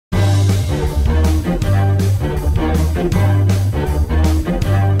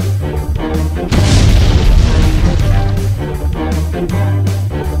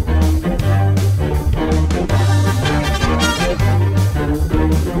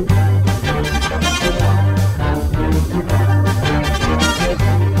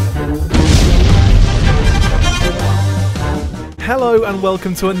Hello and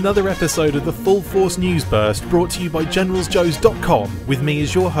welcome to another episode of the Full Force News Burst, brought to you by GeneralsJoes.com, with me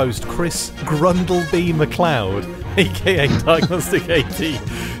as your host, Chris Grundlebee McLeod, aka Diagnostic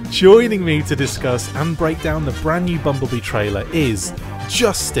AT. Joining me to discuss and break down the brand new Bumblebee trailer is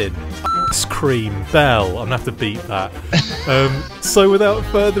Justin ecream Bell. I'm gonna have to beat that. So without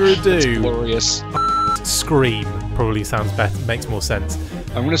further ado, that's glorious. Scream probably sounds better, makes more sense.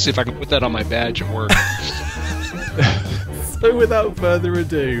 I'm gonna see if I can put that on my badge at work. So without further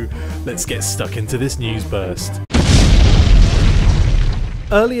ado, let's get stuck into this news burst.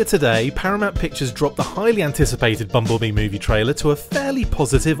 Earlier today, Paramount Pictures dropped the highly anticipated Bumblebee movie trailer to a fairly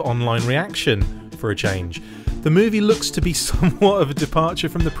positive online reaction, for a change. The movie looks to be somewhat of a departure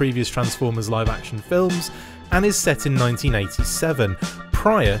from the previous Transformers live-action films and is set in 1987,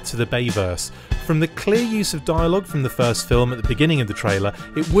 prior to the Bayverse. From the clear use of dialogue from the first film at the beginning of the trailer,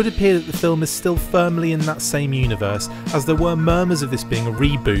 it would appear that the film is still firmly in that same universe, as there were murmurs of this being a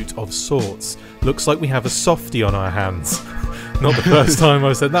reboot of sorts. Looks like we have a softie on our hands. Not the first time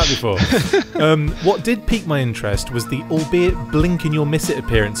I've said that before. What did pique my interest was the albeit blink-and-you'll-miss-it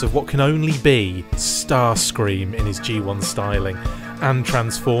appearance of what can only be Starscream in his G1 styling, and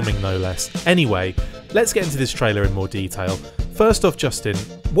transforming no less. Anyway, let's get into this trailer in more detail. First off, Justin,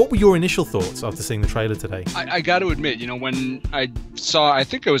 what were your initial thoughts after seeing the trailer today? I got to admit, you know, when I saw, I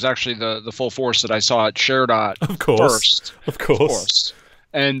think it was actually the Full Force that I saw at Sherdot first. Of course.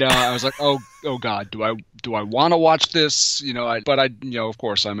 And I was like, oh God, do I want to watch this? You know, of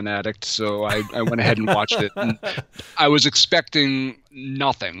course I'm an addict, so I went ahead and watched it. And I was expecting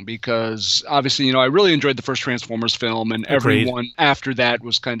nothing because obviously, you know, I really enjoyed the first Transformers film, and Agreed. Everyone after that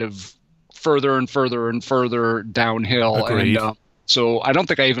was kind of further and further and further downhill. Agreed. And so I don't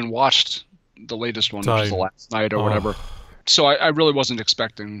think I even watched the latest one, which was the last night or whatever. So I really wasn't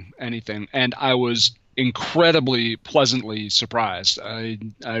expecting anything, and I was incredibly pleasantly surprised. I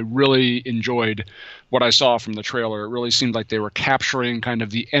really enjoyed what I saw from the trailer. It really seemed like they were capturing kind of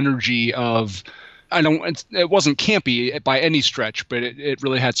the energy of, it wasn't campy by any stretch, but it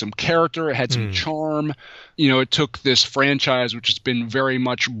really had some character, it had some charm. You know, it took this franchise, which has been very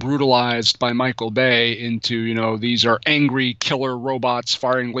much brutalized by Michael Bay, into, you know, these are angry killer robots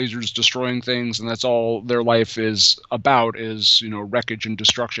firing lasers, destroying things, and that's all their life is about, is, you know, wreckage and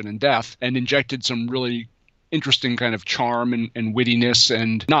destruction and death, and injected some really interesting kind of charm and wittiness,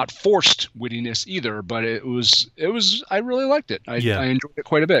 and not forced wittiness either, but it was I really liked it. I enjoyed it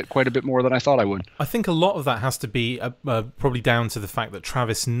quite a bit more than I thought I would. I think a lot of that has to be probably down to the fact that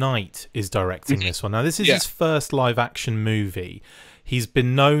Travis Knight is directing this one. Now, this is his first live action movie. He's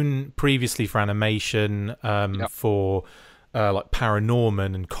been known previously for animation, for like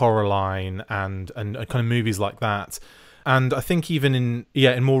Paranorman and Coraline and kind of movies like that. And I think even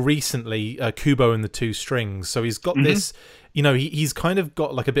in more recently, Kubo and the Two Strings. So he's got this, you know, he's kind of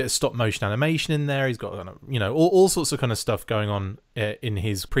got like a bit of stop motion animation in there. He's got, you know, all sorts of kind of stuff going on in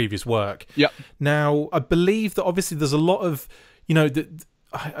his previous work. Yeah. Now, I believe that obviously there's a lot of, you know,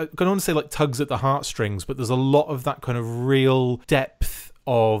 I don't want to say like tugs at the heartstrings, but there's a lot of that kind of real depth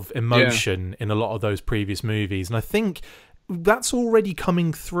of emotion in a lot of those previous movies. And I think that's already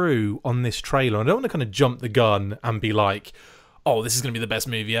coming through on this trailer. I don't want to kind of jump the gun and be like, oh, this is going to be the best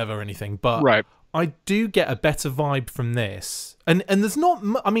movie ever or anything, but I do get a better vibe from this. And there's not,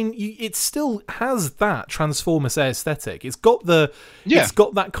 I mean, it still has that Transformers aesthetic. It's got it's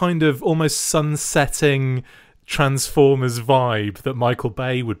got that kind of almost sunsetting Transformers vibe that Michael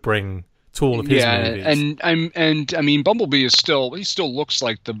Bay would bring to all of his movies. And I mean, Bumblebee is he still looks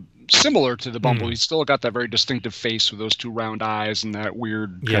like similar to the Bumblebee. He's still got that very distinctive face with those two round eyes and that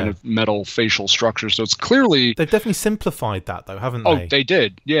weird kind of metal facial structure. So it's clearly... They've definitely simplified that, though, haven't they? Oh, they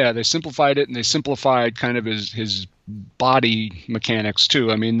did. Yeah, they simplified it, and they simplified kind of his body mechanics,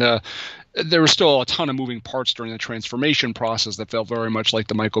 too. I mean, there were still a ton of moving parts during the transformation process that felt very much like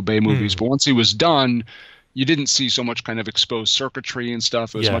the Michael Bay movies. But once he was done, you didn't see so much kind of exposed circuitry and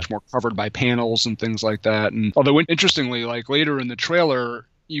stuff. It was much more covered by panels and things like that. And although, interestingly, like later in the trailer,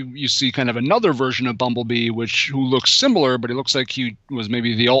 you see kind of another version of Bumblebee who looks similar, but it looks like he was,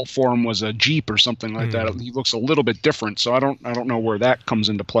 maybe the alt form was a Jeep or something like that. He looks a little bit different, so I don't know where that comes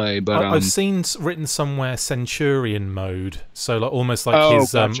into play. But I've seen written somewhere Centurion mode, so like almost like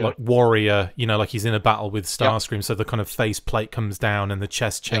his like warrior, you know, like he's in a battle with Starscream, so the kind of face plate comes down and the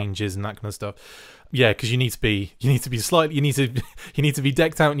chest changes and that kind of stuff. Yeah, because you need to be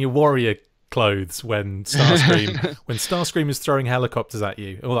decked out in your warrior clothes when Starscream is throwing helicopters at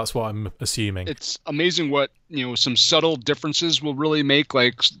you. Well, that's what I'm assuming. It's amazing what, you know, some subtle differences will really make.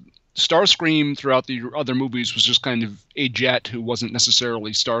 Like Starscream throughout the other movies was just kind of a jet who wasn't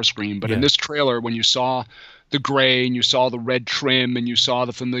necessarily Starscream, but in this trailer, when you saw the gray and you saw the red trim and you saw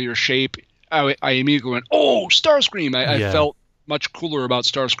the familiar shape, I immediately went, oh, Starscream. I felt much cooler about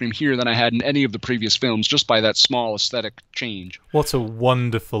Starscream here than I had in any of the previous films, just by that small aesthetic change. What a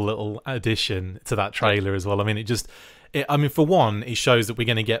wonderful little addition to that trailer as well. I mean, I mean, for one, it shows that we're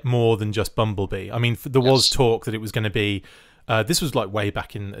going to get more than just Bumblebee. I mean, there was talk that it was going to be. This was like way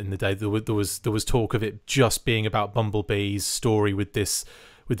back in the day. There was talk of it just being about Bumblebee's story with this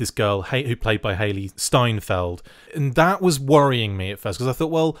girl who played by Haley Steinfeld, and that was worrying me at first because I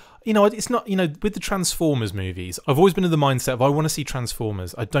thought, well, you know, it's not, you know, with the Transformers movies, I've always been in the mindset of I want to see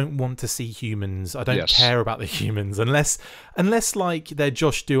Transformers. I don't want to see humans. I don't care about the humans unless like they're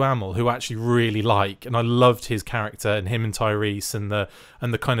Josh Duhamel, who I actually really like, and I loved his character and him and Tyrese and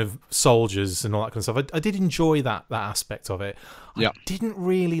the kind of soldiers and all that kind of stuff. I did enjoy that aspect of it. I didn't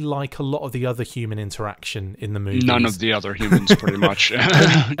really like a lot of the other human interaction in the movie. None of the other humans, pretty much.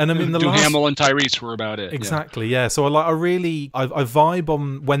 and I mean, Duhamel and Tyrese were about it. Exactly, yeah. So I vibe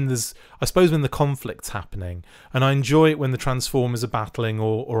on when there's, I suppose, when the conflict's happening, and I enjoy it when the Transformers are battling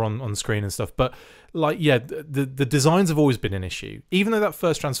or on screen and stuff. But like, yeah, the designs have always been an issue. Even though that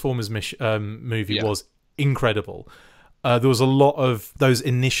first Transformers movie was incredible. There was a lot of those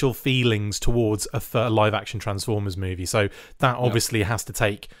initial feelings towards a live-action Transformers movie, so that obviously has to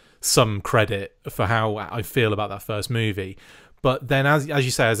take some credit for how I feel about that first movie. But then, as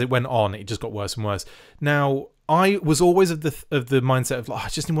you say, as it went on, it just got worse and worse. Now, I was always of the mindset of, like, I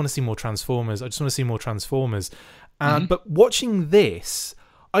just want to see more Transformers. I just want to see more Transformers. But watching this,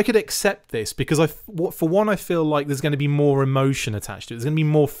 I could accept this because for one, I feel like there's going to be more emotion attached to it. There's going to be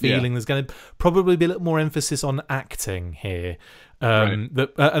more feeling. There's going to probably be a little more emphasis on acting here. And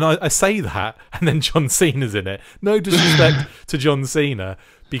I say that, and then John Cena's in it. No disrespect to John Cena,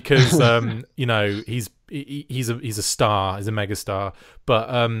 because you know, he's a star, he's a mega star. But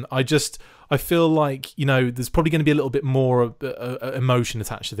I feel like, you know, there's probably going to be a little bit more emotion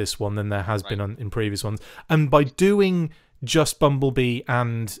attached to this one than there has been in previous ones. And by doing just Bumblebee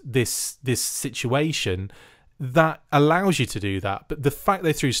and this situation, that allows you to do that. But the fact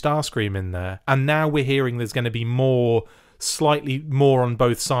they threw Starscream in there, and now we're hearing there's going to be slightly more on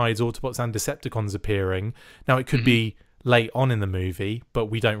both sides, Autobots and Decepticons appearing. Now, it could be late on in the movie, but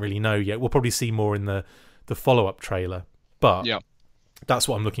we don't really know yet. We'll probably see more in the follow-up trailer. But that's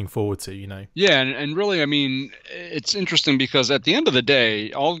what I'm looking forward to, you know. Yeah, and really, I mean, it's interesting because at the end of the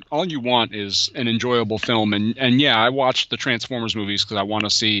day, all you want is an enjoyable film. And yeah, I watched the Transformers movies because I want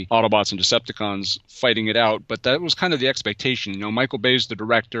to see Autobots and Decepticons fighting it out. But that was kind of the expectation. You know, Michael Bay's the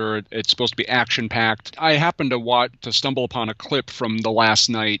director. It's supposed to be action-packed. I happened to stumble upon a clip from The Last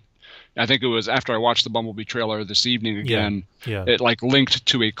Night. I think it was after I watched the Bumblebee trailer this evening again. It like linked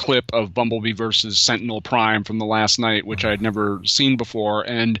to a clip of Bumblebee versus Sentinel Prime from The Last Night, which I had never seen before.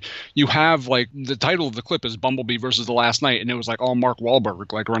 And you have like the title of the clip is Bumblebee versus The Last Night, and it was like all Mark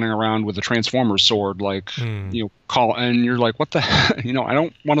Wahlberg like running around with a Transformers sword, like you know, and you're like, what the heck? You know, I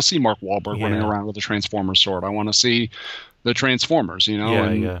don't want to see Mark Wahlberg running around with a Transformers sword. I want to see the Transformers, you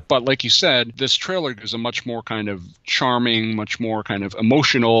know. But like you said, this trailer gives a much more kind of charming, much more kind of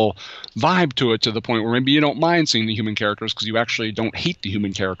emotional vibe to it, to the point where maybe you don't mind seeing the human characters because you actually don't hate the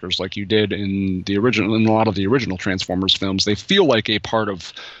human characters like you did in a lot of the original Transformers films. They feel like a part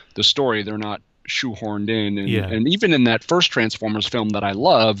of the story. They're not shoehorned in. And even in that first Transformers film that I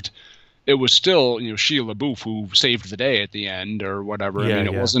loved, it was still, you know, Shia LaBeouf who saved the day at the end or whatever. I mean,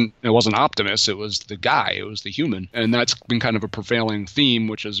 it wasn't Optimus. It was the guy. It was the human. And that's been kind of a prevailing theme,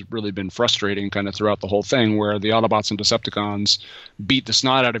 which has really been frustrating kind of throughout the whole thing, where the Autobots and Decepticons beat the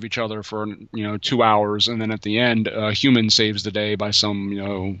snot out of each other for, you know, 2 hours. And then at the end, a human saves the day by some, you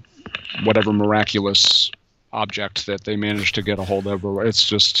know, whatever miraculous object that they managed to get a hold of. It's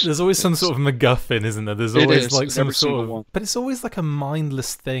just, there's always some sort of MacGuffin, isn't there? There's always like some sort of, but it's always like a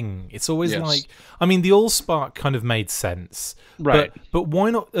mindless thing. It's always like, I mean, the Allspark kind of made sense, right? But why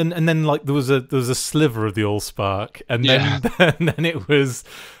not? And then like there was a sliver of the Allspark, and then and then it was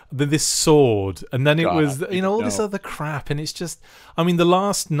this sword, and then it was, you know, all this other crap, and it's just, I mean, The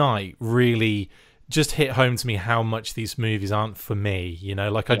Last Night really just hit home to me how much these movies aren't for me, you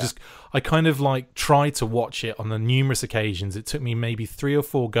know. Like I kind of like tried to watch it on the numerous occasions. It took me maybe 3 or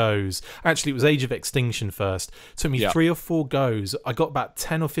 4 goes. Actually, it was Age of Extinction first. It took me 3 or 4 goes. I got about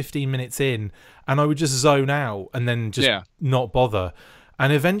 10 or 15 minutes in, and I would just zone out and then just not bother.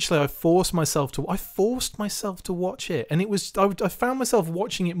 And eventually I forced myself to watch it, and it was, I found myself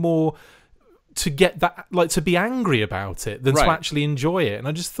watching it more to get that, like, to be angry about it than to actually enjoy it. And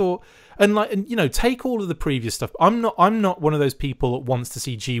I just thought, And like, and, you know, take all of the previous stuff. I'm not one of those people that wants to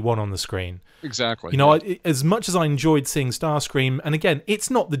see G1 on the screen. Exactly. You know, as much as I enjoyed seeing Starscream, and again, it's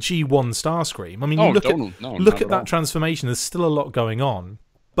not the G1 Starscream. I mean, you look at that transformation. There's still a lot going on,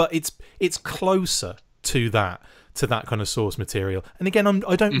 but it's closer to that kind of source material. And again,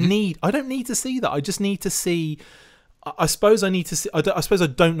 I don't need to see that. I just need to see. I suppose I need to see. I suppose I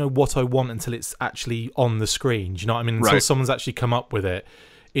don't know what I want until it's actually on the screen. Do you know what I mean? Until someone's actually come up with it.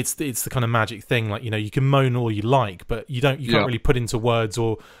 It's the kind of magic thing. Like, you know, you can moan all you like, but you can't really put into words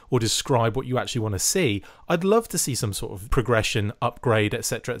or describe what you actually want to see. I'd love to see some sort of progression, upgrade,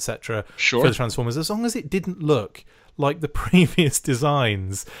 etc., for the Transformers, as long as it didn't look like the previous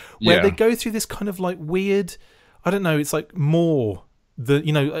designs, where they go through this kind of like weird. I don't know. It's like more.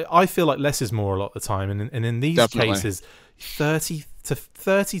 I feel like less is more a lot of the time, and in these cases, 30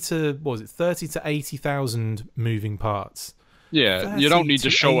 to 80,000 moving parts. Yeah, you don't need to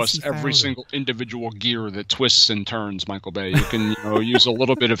show us every single individual gear that twists and turns, Michael Bay. You can use a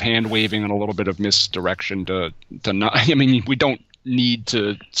little bit of hand waving and a little bit of misdirection to not. I mean, we don't need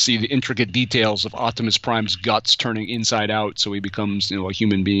to see the intricate details of Optimus Prime's guts turning inside out so he becomes a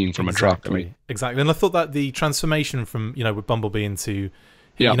human being from a truck. I mean, exactly. And I thought that the transformation from with Bumblebee into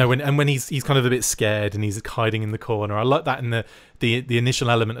when he's kind of a bit scared and he's hiding in the corner. I like that in the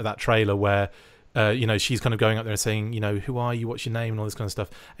initial element of that trailer where she's kind of going up there and saying, who are you, what's your name, and all this kind of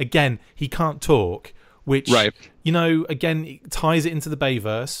stuff. Again, he can't talk, which again, it ties it into the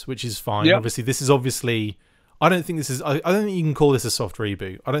Bayverse, which is fine. Yep. Obviously I don't think you can call this a soft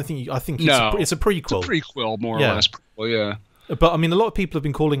reboot. I think it's a prequel. It's a prequel, more or less. Prequel, yeah. But I mean, a lot of people have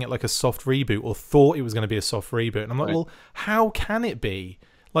been calling it like a soft reboot, or thought it was going to be a soft reboot, and I'm like, well, how can it be?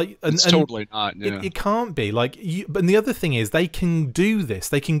 Like, it's totally not. Yeah. It can't be. Like, but the other thing is, they can do this.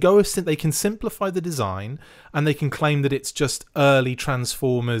 They can they can simplify the design, and they can claim that it's just early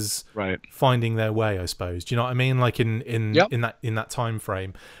Transformers finding their way. I suppose. Do you know what I mean? Like in that time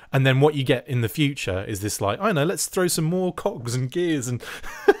frame, and then what you get in the future is this, like, I don't know, let's throw some more cogs and gears and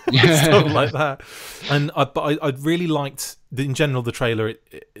stuff like that. And I really liked. In general, the trailer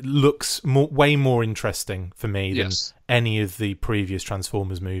it looks way more interesting for me than any of the previous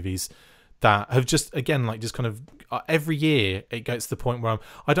Transformers movies that have just kind of every year it gets to the point where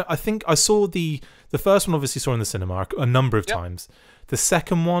I think I saw the first one, obviously saw in the cinema a number of times. The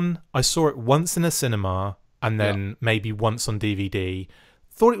second one I saw it once in a cinema and then maybe once on DVD.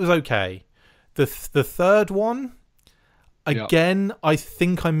 Thought it was okay. The third one again, I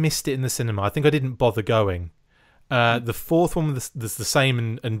think I missed it in the cinema. I think I didn't bother going. The fourth one was the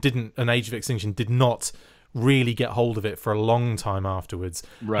same and Age of Extinction did not really get hold of it for a long time afterwards.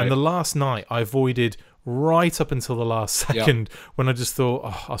 Right. And the last night I avoided right up until the last second when I just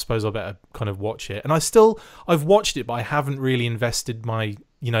thought, I suppose I better kind of watch it. And I've watched it, but I haven't really invested my,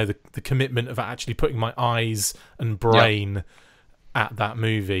 the commitment of actually putting my eyes and brain at that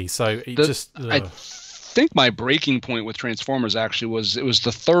movie. So I think my breaking point with Transformers actually was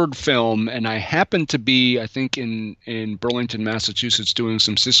the third film, and I happened to be, I think, in Burlington, Massachusetts, doing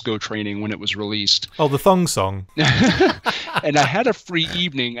some Cisco training when it was released. Oh, the thong song. And I had a free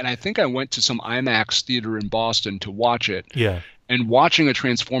evening, and I think I went to some IMAX theater in Boston to watch it. Yeah. And watching a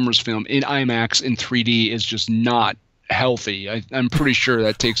Transformers film in IMAX in 3D is just not healthy. I'm pretty sure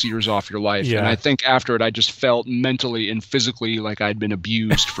that takes years off your life. And I think after it, I just felt mentally and physically like I'd been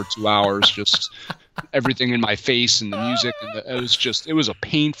abused for 2 hours, just everything in my face and the music. And it was a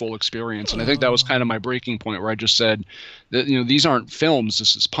painful experience. And I think that was kind of my breaking point, where I just said that, these aren't films,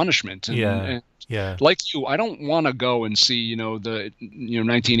 this is punishment. And like you, I don't want to go and see, the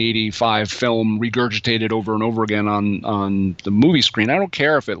 1985 film regurgitated over and over again on the movie screen. I don't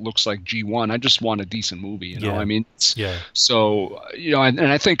care if it looks like G1. I just want a decent movie. I mean, so and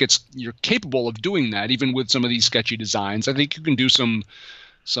I think you're capable of doing that even with some of these sketchy designs. I think you can do some,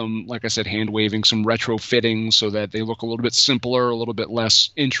 like I said, hand waving, some retrofitting so that they look a little bit simpler, a little bit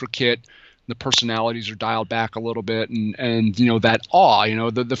less intricate. The personalities are dialed back a little bit, and that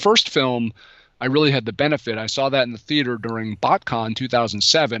awe. The first film, I really had the benefit. I saw that in the theater during BotCon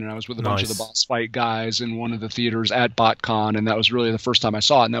 2007, and I was with a bunch of the Boss Fight guys in one of the theaters at BotCon, and that was really the first time I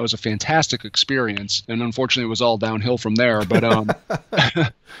saw it, and that was a fantastic experience. And unfortunately, it was all downhill from there.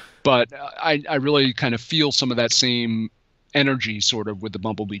 But but I really kind of feel some of that same energy sort of with the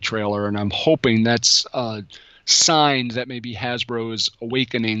Bumblebee trailer, and I'm hoping that's sign that maybe Hasbro is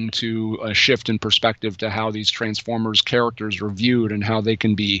awakening to a shift in perspective to how these Transformers characters are viewed, and how they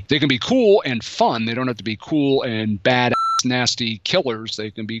can be cool and fun. They don't have to be cool and badass nasty killers.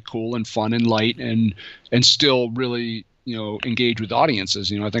 They can be cool and fun and light and still really engage with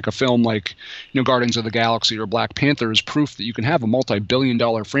audiences. I think a film like, Guardians of the Galaxy or Black Panther is proof that you can have a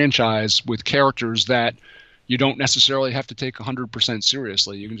multi-billion-dollar franchise with characters that you don't necessarily have to take 100%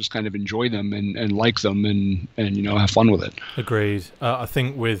 seriously. You can just kind of enjoy them and like them and have fun with it. Agreed. I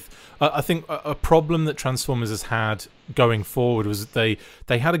think a problem that Transformers has had going forward was that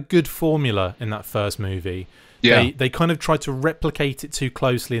they had a good formula in that first movie. Yeah. They kind of tried to replicate it too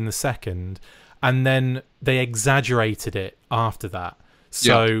closely in the second, and then they exaggerated it after that.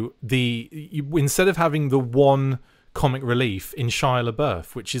 So instead of having the one comic relief in Shia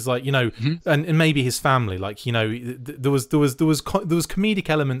LaBeouf, which is like, and maybe his family, like, there was comedic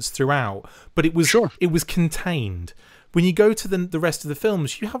elements throughout, but it was contained. When you go to the rest of the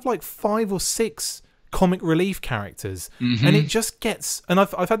films, you have like 5 or 6 comic relief characters, and it just gets. And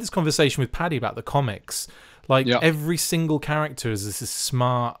I've had this conversation with Paddy about the comics. Like every single character is this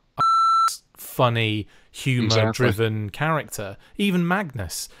smart, funny, humor-driven character. Even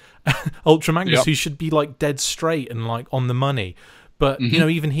Magnus, Ultra Magnus, who should be like dead straight and like on the money, but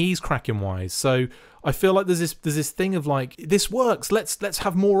even he's cracking wise. So I feel like there's this thing of like, this works. Let's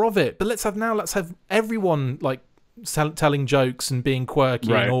have more of it. But let's have everyone like telling jokes and being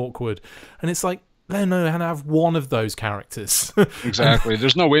quirky and awkward. And it's like, no, I have one of those characters. Exactly.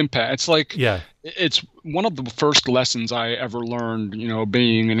 There's no impact. It's like, it's one of the first lessons I ever learned,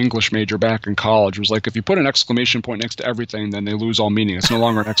 being an English major back in college, was like, if you put an exclamation point next to everything, then they lose all meaning. It's no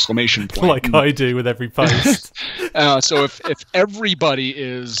longer an exclamation point. Like I do with every post. So if everybody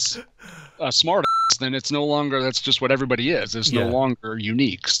is a smart ass, then it's no longer, that's just what everybody is. It's no longer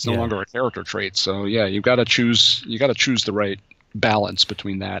unique. It's no longer a character trait. So you got to choose the right balance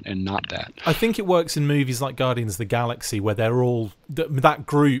between that and not that. I think it works in movies like Guardians of the Galaxy, where they're all that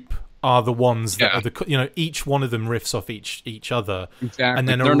group are the ones that are the each one of them riffs off each other. Exactly. And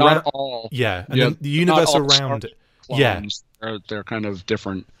then they're not all then the universe around it. Clones. They're kind of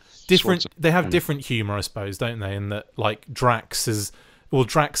different. They have different humor, I suppose, don't they? In that, like, Drax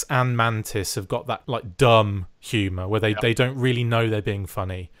and Mantis have got that like dumb humor where they don't really know they're being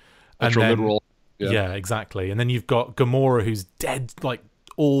funny. Literal. Yeah, exactly. And then you've got Gamora, who's dead, like,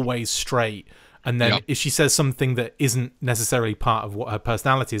 always straight. And then if she says something that isn't necessarily part of what her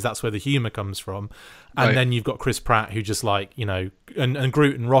personality is, that's where the humor comes from. And then you've got Chris Pratt, who just like, and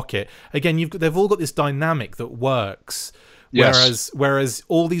Groot and Rocket. Again, they've all got this dynamic that works. Whereas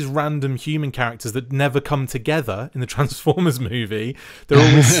all these random human characters that never come together in the Transformers movie, they're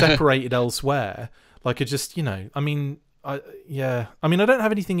always separated elsewhere. Like, I don't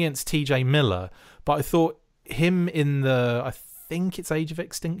have anything against TJ Miller, but I thought him in I think it's Age of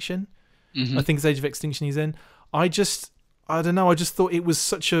Extinction. I think it's Age of Extinction he's in. I don't know. I just thought it was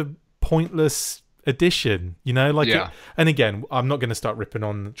such a pointless addition, and again, I'm not going to start ripping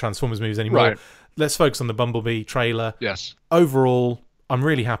on Transformers movies anymore. Let's focus on the Bumblebee trailer. Yes. Overall, I'm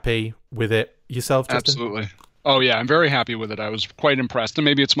really happy with it. Yourself, Justin? Absolutely. Oh yeah, I'm very happy with it. I was quite impressed, and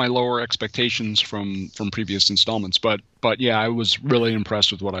maybe it's my lower expectations from previous installments, but yeah, I was really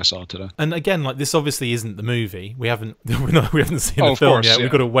impressed with what I saw today. And again, like, this obviously isn't the movie. We haven't seen the film yet.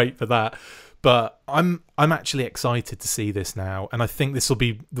 We've got to wait for that. But I'm actually excited to see this now, and I think this will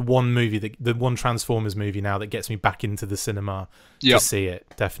be the one Transformers movie now that gets me back into the cinema to see it.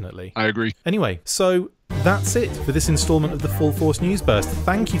 Definitely, I agree. Anyway, so that's it for this instalment of the Full Force News Burst.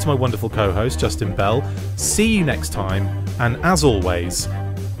 Thank you to my wonderful co-host Justin Bell. See you next time, and as always,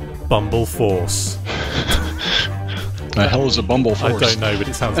 Bumble Force. The hell is a Bumble Force? I don't know, but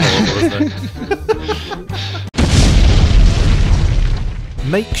it sounds horrible, doesn't it?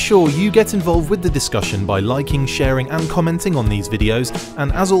 Make sure you get involved with the discussion by liking, sharing and commenting on these videos,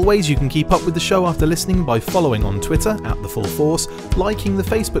 and as always, you can keep up with the show after listening by following on Twitter @TheFullForce, liking the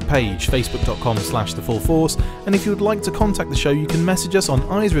Facebook page facebook.com/TheFullForce, and if you would like to contact the show, you can message us on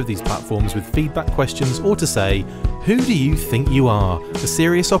either of these platforms with feedback, questions, or to say, who do you think you are? A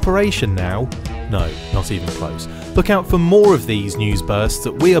serious operation now? No, not even close. Look out for more of these news bursts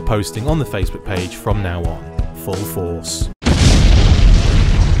that we are posting on the Facebook page from now on. Full Force.